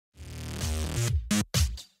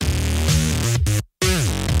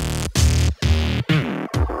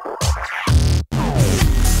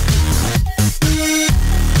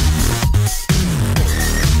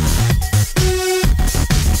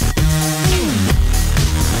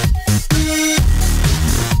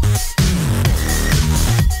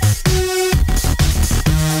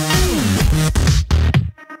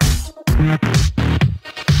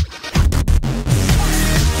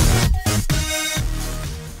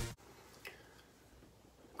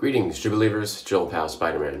Greetings, true believers, Joel Pal,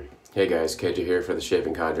 Spider-Man. Hey guys, KJ here for the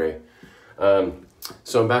Shaving Cadre.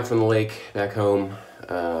 So I'm back from the lake, back home.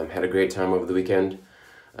 Had a great time over the weekend,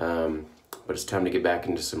 but it's time to get back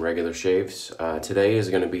into some regular shaves. Today is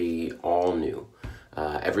going to be all new.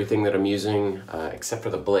 Everything that I'm using, except for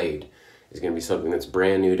the blade, is going to be something that's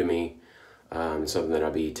brand new to me, something that I'll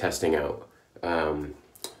be testing out.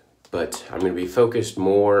 But I'm going to be focused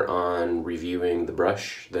more on reviewing the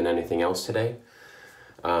brush than anything else today.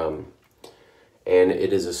 And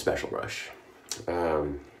it is a special brush.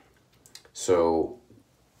 So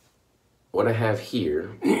what I have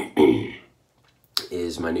here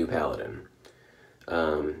is my new Paladin.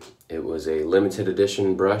 It was a limited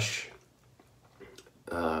edition brush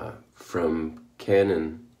from Ken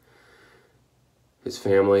and his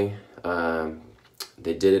family.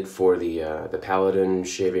 They did it for the Paladin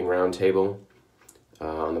Shaving Roundtable.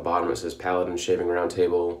 On the bottom it says Paladin Shaving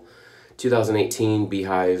Roundtable 2018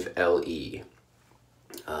 Beehive LE.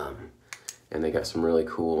 And they got some really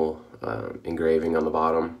cool engraving on the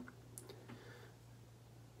bottom.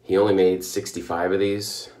 He only made 65 of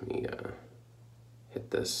these. Let me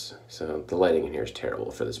hit this. So the lighting in here is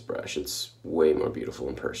terrible for this brush. It's way more beautiful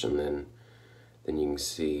in person than you can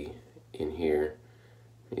see in here.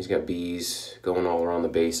 He's got bees going all around the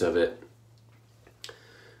base of it.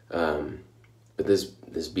 But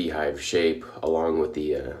this beehive shape, along with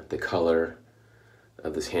the color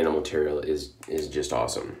of this handle material, is just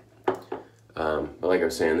awesome. But like I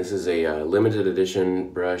was saying, this is a limited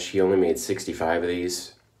edition brush. He only made 65 of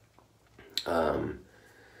these, and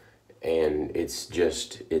it's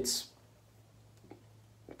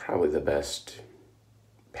probably the best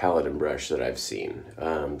Paladin brush that I've seen.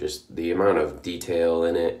 Just the amount of detail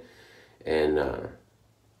in it, and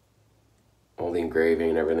all the engraving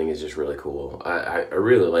and everything is just really cool. I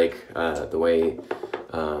really like the way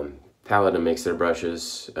Paladin makes their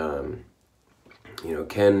brushes. You know,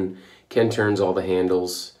 Ken turns all the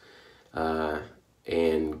handles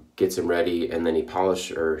and gets them ready, and then he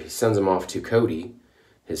sends them off to Cody,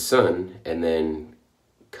 his son, and then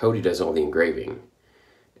Cody does all the engraving.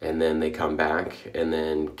 And then they come back, and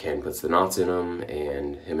then Ken puts the knots in them,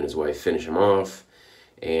 and him and his wife finish them off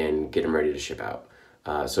and get them ready to ship out.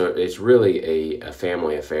 So it's really a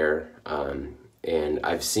family affair, and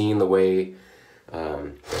I've seen the way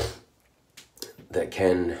that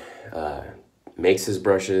Ken makes his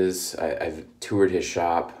brushes. I've toured his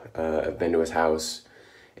shop. I've been to his house,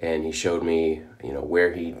 and he showed me, you know,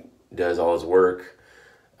 where he does all his work,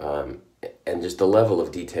 and just the level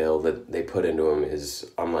of detail that they put into him is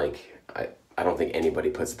unlike. I don't think anybody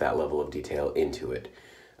puts that level of detail into it.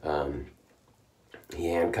 He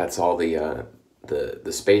hand cuts all the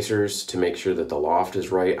spacers to make sure that the loft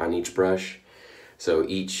is right on each brush. So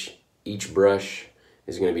each brush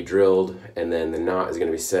is going to be drilled, and then the knot is going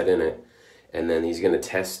to be set in it, and then he's going to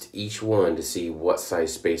test each one to see what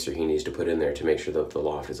size spacer he needs to put in there to make sure that the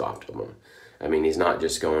loft is optimum. I mean, he's not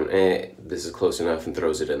just going, this is close enough, and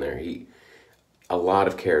throws it in there. A lot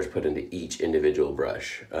of care is put into each individual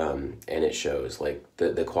brush, and it shows. Like,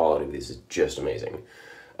 the quality of these is just amazing.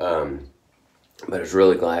 But I was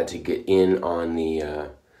really glad to get in on the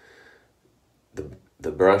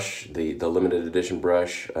brush, the limited edition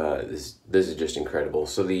brush. This is just incredible.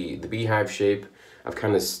 So the beehive shape, I've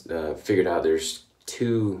kind of figured out there's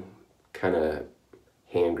two kind of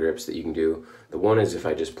hand grips that you can do. The one is if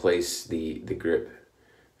I just place the grip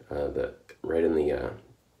right in the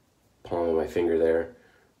palm of my finger there.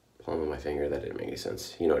 Palm of my finger, that didn't make any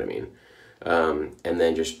sense. You know what I mean. And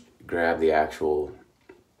then just grab the actual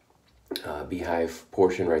beehive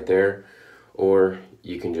portion right there, or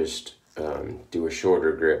you can just do a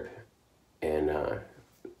shorter grip, and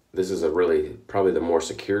this is probably the more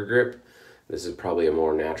secure grip. This is probably a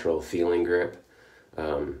more natural feeling grip,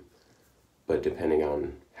 but depending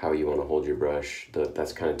on how you want to hold your brush,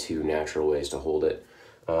 that's kind of two natural ways to hold it.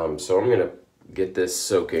 So I'm gonna get this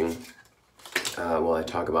soaking while I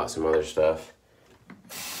talk about some other stuff.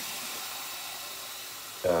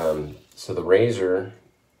 So the razor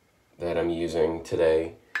that I'm using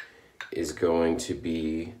today is going to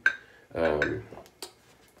be a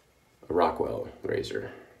Rockwell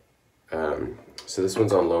razor. So this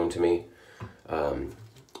one's on loan to me.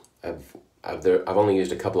 I've only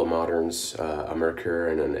used a couple of moderns, a Merkur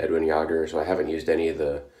and an Edwin Yager, so I haven't used any of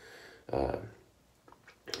the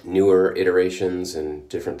newer iterations and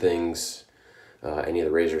different things, any of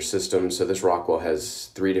the razor systems. So this Rockwell has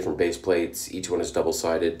 3 different base plates. Each one is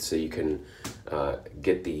double-sided, so you can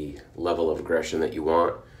get the level of aggression that you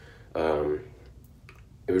want.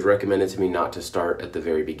 It was recommended to me not to start at the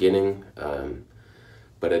very beginning,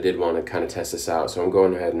 but I did want to kind of test this out. So I'm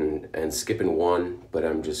going ahead and skipping one, but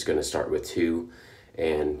I'm just going to start with 2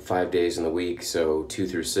 and 5 days in the week. So 2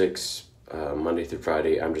 through 6, Monday through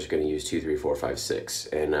Friday, I'm just going to use 2, 3, 4, 5, 6.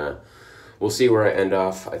 And we'll see where I end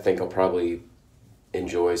off. I think I'll probably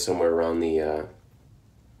enjoy somewhere around the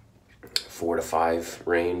 4 to 5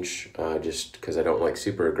 range, just because I don't like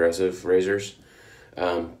super aggressive razors.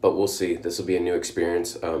 But we'll see. This will be a new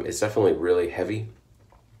experience. It's definitely really heavy.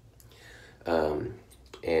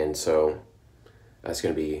 And so that's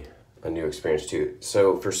going to be a new experience too.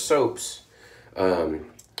 So for soaps,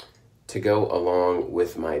 to go along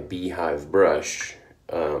with my Beehive brush,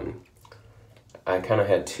 I kind of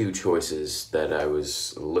had 2 choices that I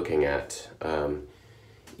was looking at.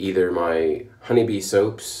 Either my honeybee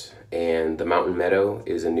soaps, and the Mountain Meadow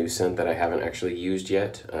is a new scent that I haven't actually used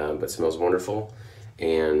yet, but smells wonderful,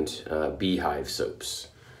 and Beehive soaps.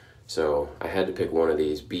 So I had to pick one of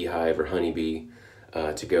these, Beehive or honeybee,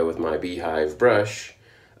 to go with my Beehive brush.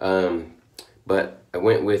 But I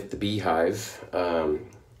went with the Beehive,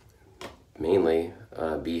 mainly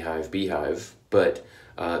Beehive, but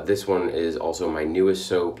this one is also my newest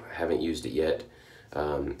soap. Haven't used it yet.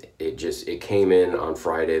 It came in on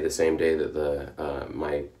Friday, the same day that the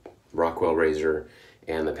my Rockwell razor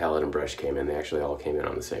and the Paladin brush came in. They actually all came in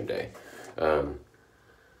on the same day.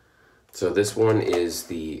 So this one is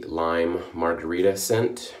the Lime Margarita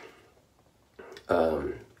scent,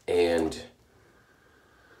 and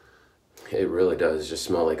it really does just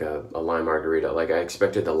smell like a lime margarita. Like I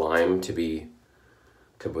expected the lime to be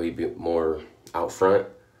more out front,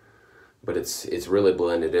 but it's really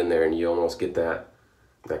blended in there, and you almost get that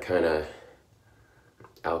kind of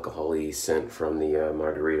alcohol-y scent from the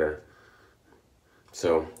margarita.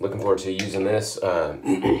 So looking forward to using this.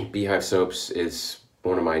 Beehive soaps is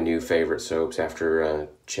one of my new favorite soaps after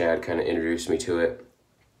Chad kind of introduced me to it.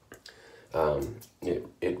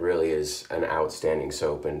 It really is an outstanding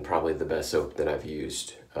soap, and probably the best soap that I've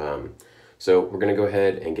used. So we're gonna go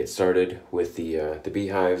ahead and get started with the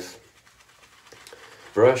Beehive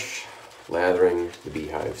brush, lathering the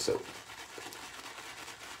Beehive soap.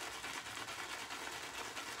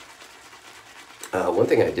 One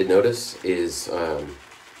thing I did notice is, I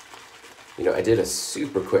did a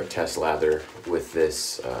super quick test lather with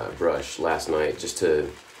this brush last night, just to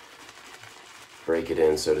break it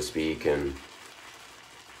in, so to speak, and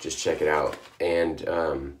just check it out. And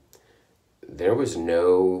there was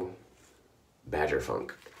no badger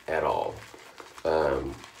funk at all.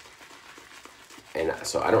 And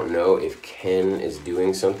so I don't know if Ken is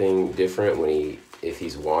doing something different if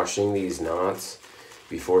he's washing these knots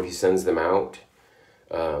before he sends them out.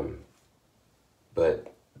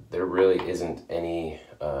 But there really isn't any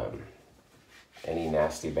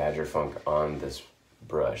nasty badger funk on this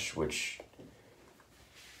brush, which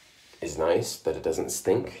is nice that it doesn't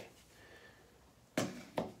stink.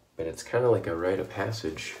 But it's kind of like a rite of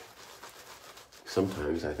passage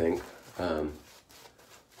sometimes, I think,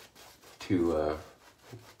 to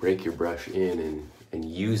break your brush in and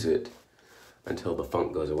use it until the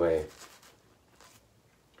funk goes away.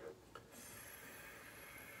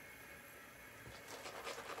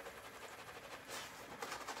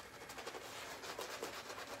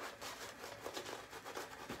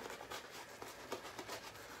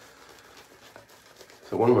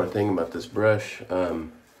 So one more thing about this brush,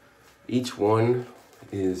 each one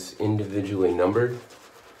is individually numbered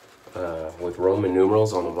with Roman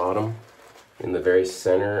numerals on the bottom. In the very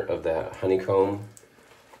center of that honeycomb,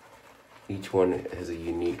 each one has a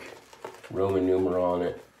unique Roman numeral on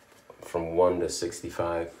it from 1 to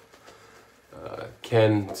 65.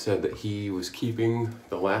 Ken said that he was keeping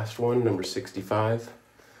the last one, number 65.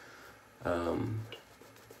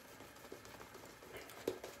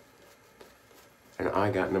 And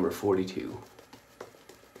I got number 42.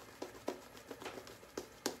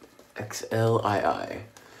 XLII.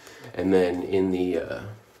 And then in the,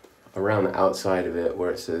 around the outside of it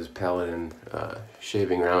where it says Paladin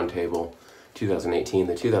Shaving Roundtable 2018,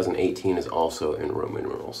 the 2018 is also in Roman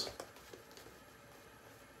numerals.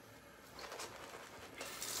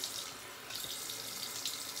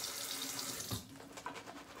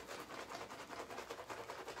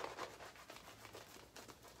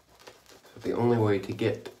 The only way to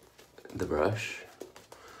get the brush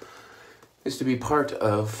is to be part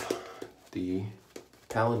of the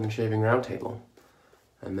Paladin Shaving Roundtable,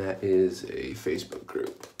 and that is a Facebook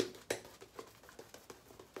group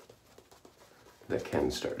that Ken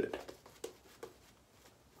started.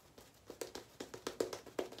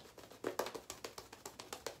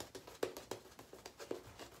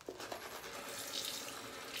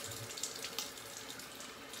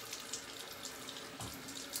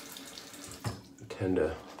 tend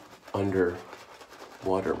to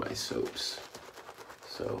underwater my soaps.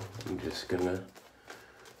 So I'm just gonna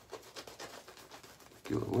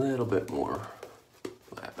do a little bit more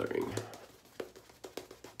lathering.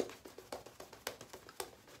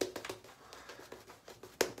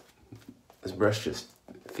 This brush just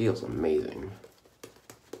feels amazing.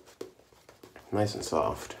 Nice and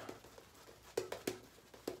soft.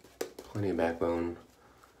 Plenty of backbone.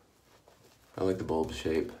 I like the bulb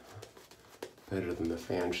shape better than the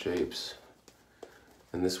fan shapes.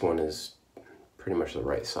 And this one is pretty much the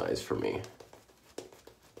right size for me.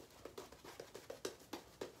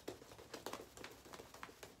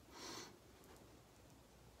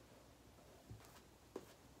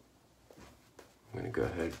 I'm gonna go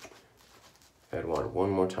ahead, add water one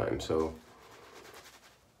more time. So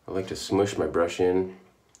I like to smush my brush in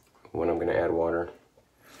when I'm gonna add water,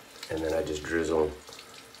 and then I just drizzle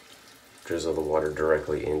the water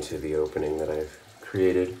directly into the opening that I've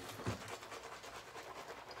created.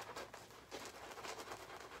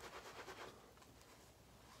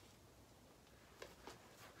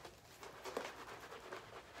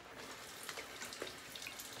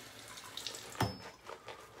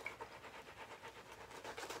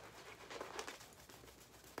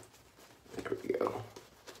 There we go.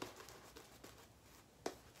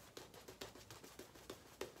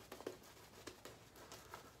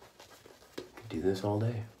 Do this all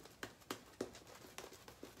day.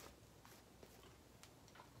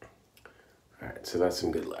 All right, so that's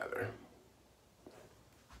some good lather.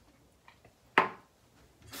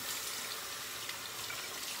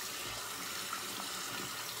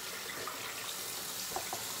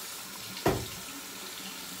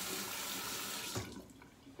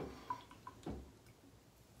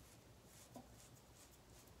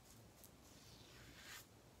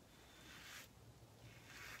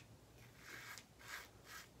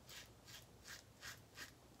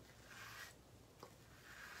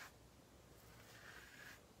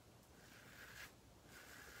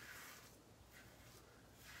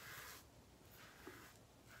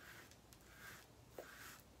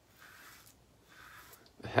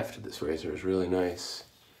 The heft of this razor is really nice.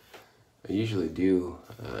 I usually do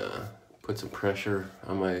put some pressure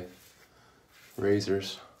on my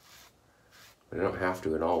razors, but I don't have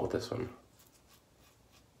to at all with this one.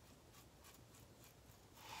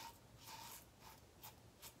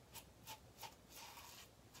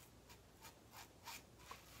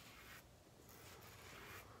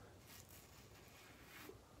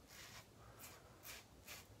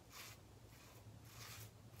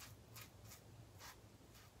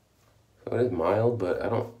 So it is mild, but I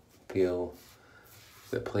don't feel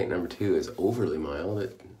that plate number 2 is overly mild.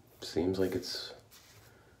 It seems like it's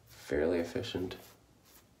fairly efficient.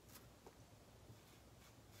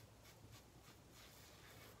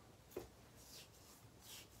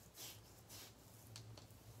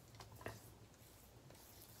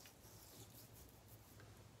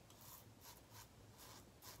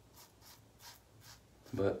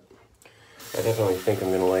 But I definitely think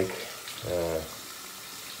I'm gonna like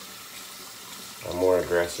a more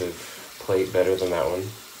aggressive plate better than that one.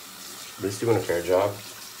 But it's doing a fair job.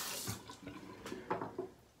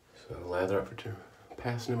 So lather up for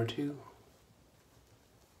pass number 2.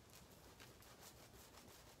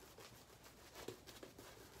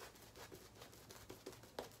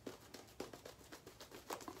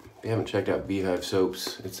 If you haven't checked out Beehive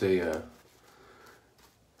soaps, it's a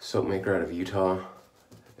soap maker out of Utah,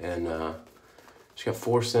 and she's got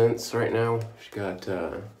 4 scents right now. She's got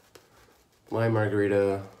lime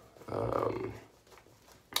margarita. I'm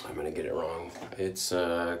gonna get it wrong. It's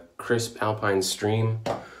crisp alpine stream,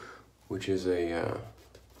 which is a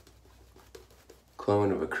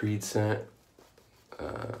clone of a Creed scent.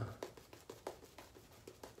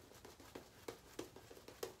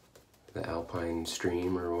 The alpine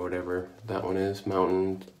stream or whatever that one is,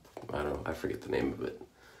 mountain. I forget the name of it.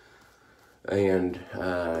 And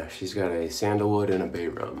she's got a sandalwood and a bay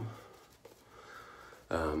rum.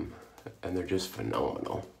 And they're just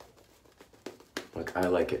phenomenal. Like, I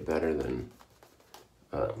like it better than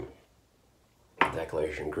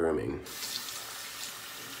Declaration Grooming.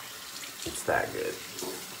 It's that good.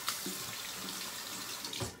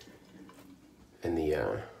 And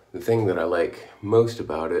the thing that I like most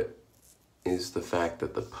about it is the fact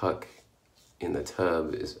that the puck in the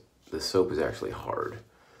tub the soap is actually hard.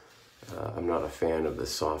 I'm not a fan of the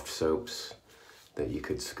soft soaps that you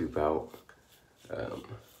could scoop out.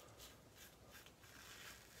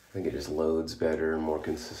 I think it just loads better and more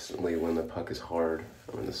consistently when the puck is hard,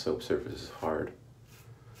 or when the soap surface is hard.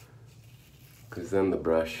 Because then the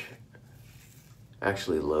brush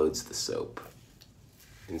actually loads the soap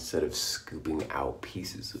instead of scooping out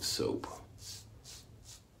pieces of soap.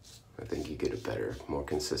 I think you get a better, more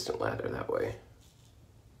consistent lather that way.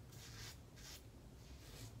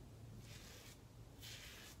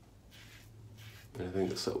 And I think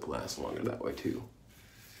the soap lasts longer that way too.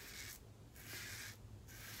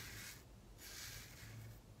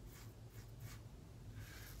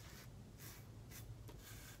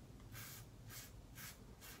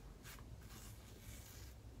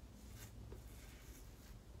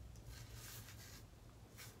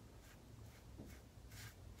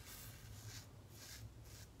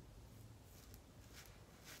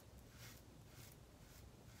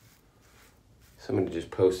 Somebody just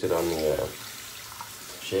posted on the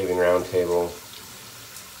shaving roundtable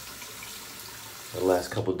the last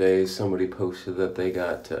couple days. Somebody posted that they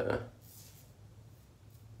got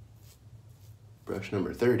brush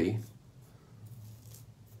number 30,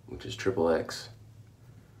 which is XXX. So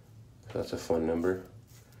that's a fun number.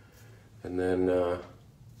 And then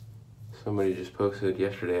somebody just posted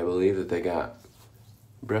yesterday, I believe, that they got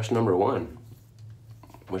brush number 1,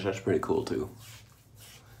 which that's pretty cool too.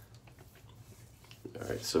 All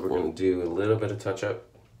right, so we're gonna do a little bit of touch-up.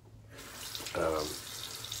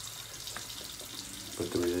 But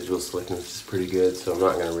the residual slickness is pretty good, so I'm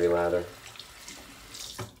not gonna relather.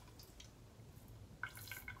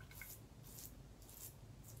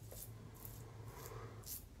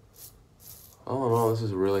 All in all, this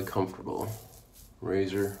is a really comfortable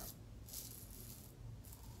razor.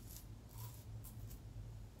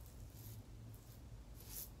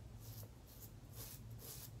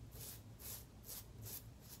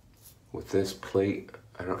 With this plate,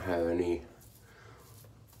 I don't have any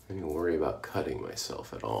worry about cutting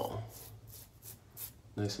myself at all.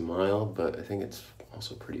 Nice and mild, but I think it's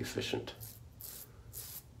also pretty efficient.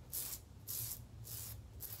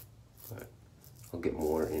 But I'll get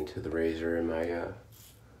more into the razor in my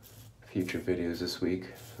future videos this week.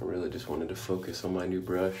 I really just wanted to focus on my new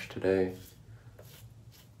brush today.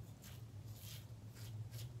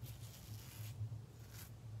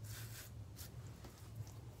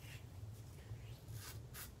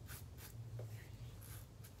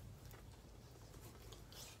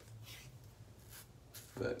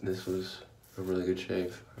 But this was a really good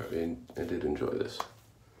shave. I mean, I did enjoy this.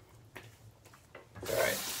 All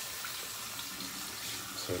right.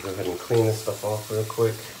 So go ahead and clean this stuff off real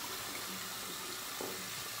quick.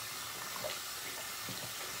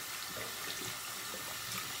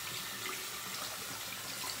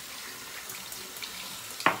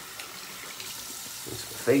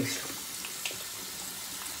 Rinse my face.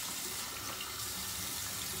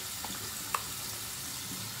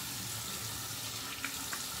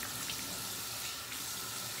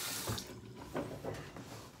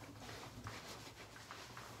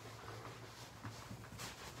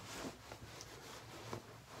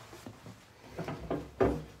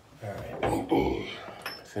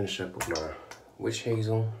 Finish up with my witch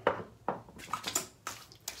hazel.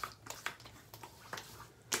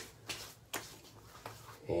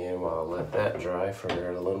 And I'll let that dry for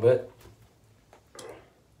a little bit.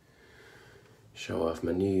 Show off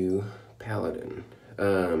my new Paladin.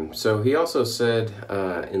 So he also said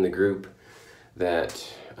in the group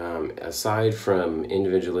that aside from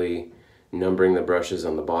individually numbering the brushes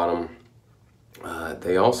on the bottom,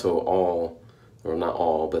 they also all, or not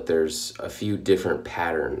all, but there's a few different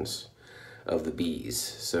patterns of the bees.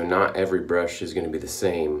 So not every brush is going to be the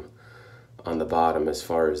same on the bottom as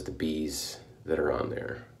far as the bees that are on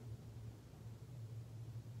there.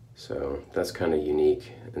 So that's kind of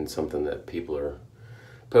unique and something that people are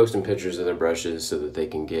posting pictures of their brushes so that they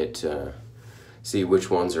can get see which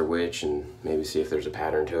ones are which and maybe see if there's a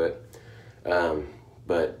pattern to it. I'm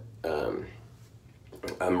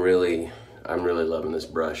really loving this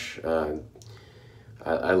brush.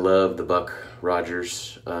 I love the Buck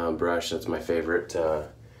Rogers brush. That's my favorite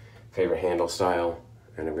handle style,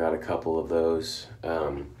 and I've got a couple of those.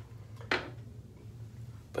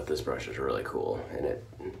 But this brush is really cool, and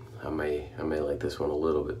I may like this one a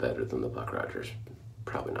little bit better than the Buck Rogers.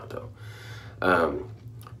 Probably not though.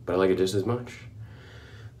 But I like it just as much.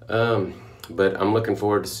 But I'm looking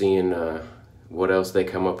forward to seeing what else they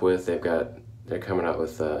come up with. They're coming out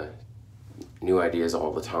with new ideas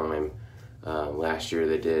all the time. Last year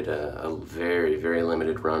they did a very, very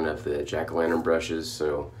limited run of the jack-o'-lantern brushes,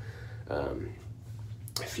 so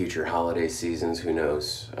future holiday seasons, who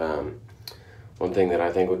knows. One thing that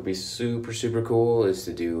I think would be super, super cool is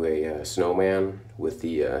to do a snowman with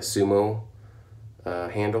the sumo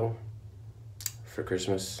handle for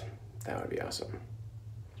Christmas. That would be awesome.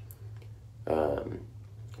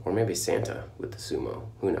 Or maybe Santa with the sumo,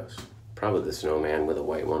 who knows. Probably the snowman with a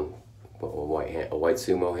white one a white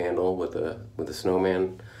sumo handle with a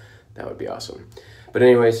snowman. That would be awesome. But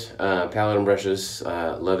anyways, Paladin brushes,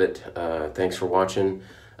 love it. Thanks for watching.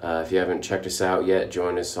 If you haven't checked us out yet,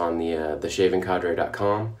 join us on the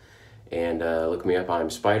theshavingcadre.com and look me up. I'm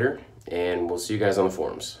Spider, and we'll see you guys on the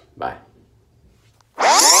forums. Bye.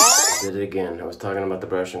 I did it again. I was talking about the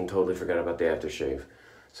brush and totally forgot about the aftershave.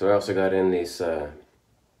 So I also got in these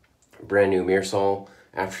brand new Mearsal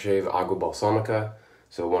aftershave Agua Balsamica.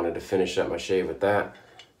 So I wanted to finish up my shave with that.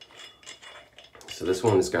 So this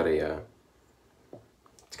one has got a,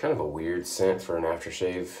 it's kind of a weird scent for an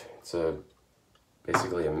aftershave. It's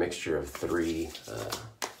basically a mixture of 3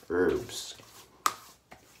 herbs.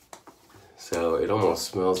 So it almost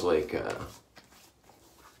smells like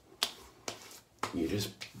you just,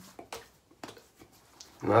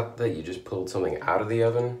 not that you just pulled something out of the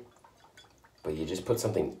oven, but you just put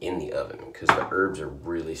something in the oven, because the herbs are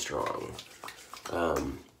really strong.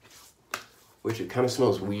 Which it kind of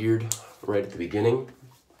smells weird right at the beginning.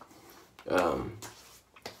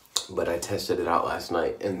 But I tested it out last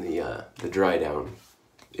night, and the dry down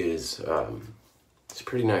is it's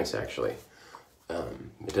pretty nice actually.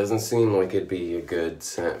 It doesn't seem like it'd be a good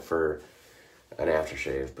scent for an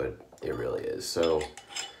aftershave, but it really is. So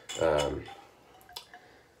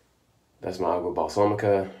that's my Agua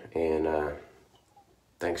Balsamica, and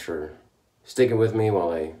thanks for sticking with me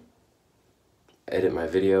while I edit my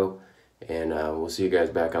video, and we'll see you guys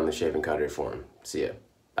back on the Shaving Cadre forum. See ya.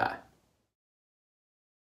 Bye.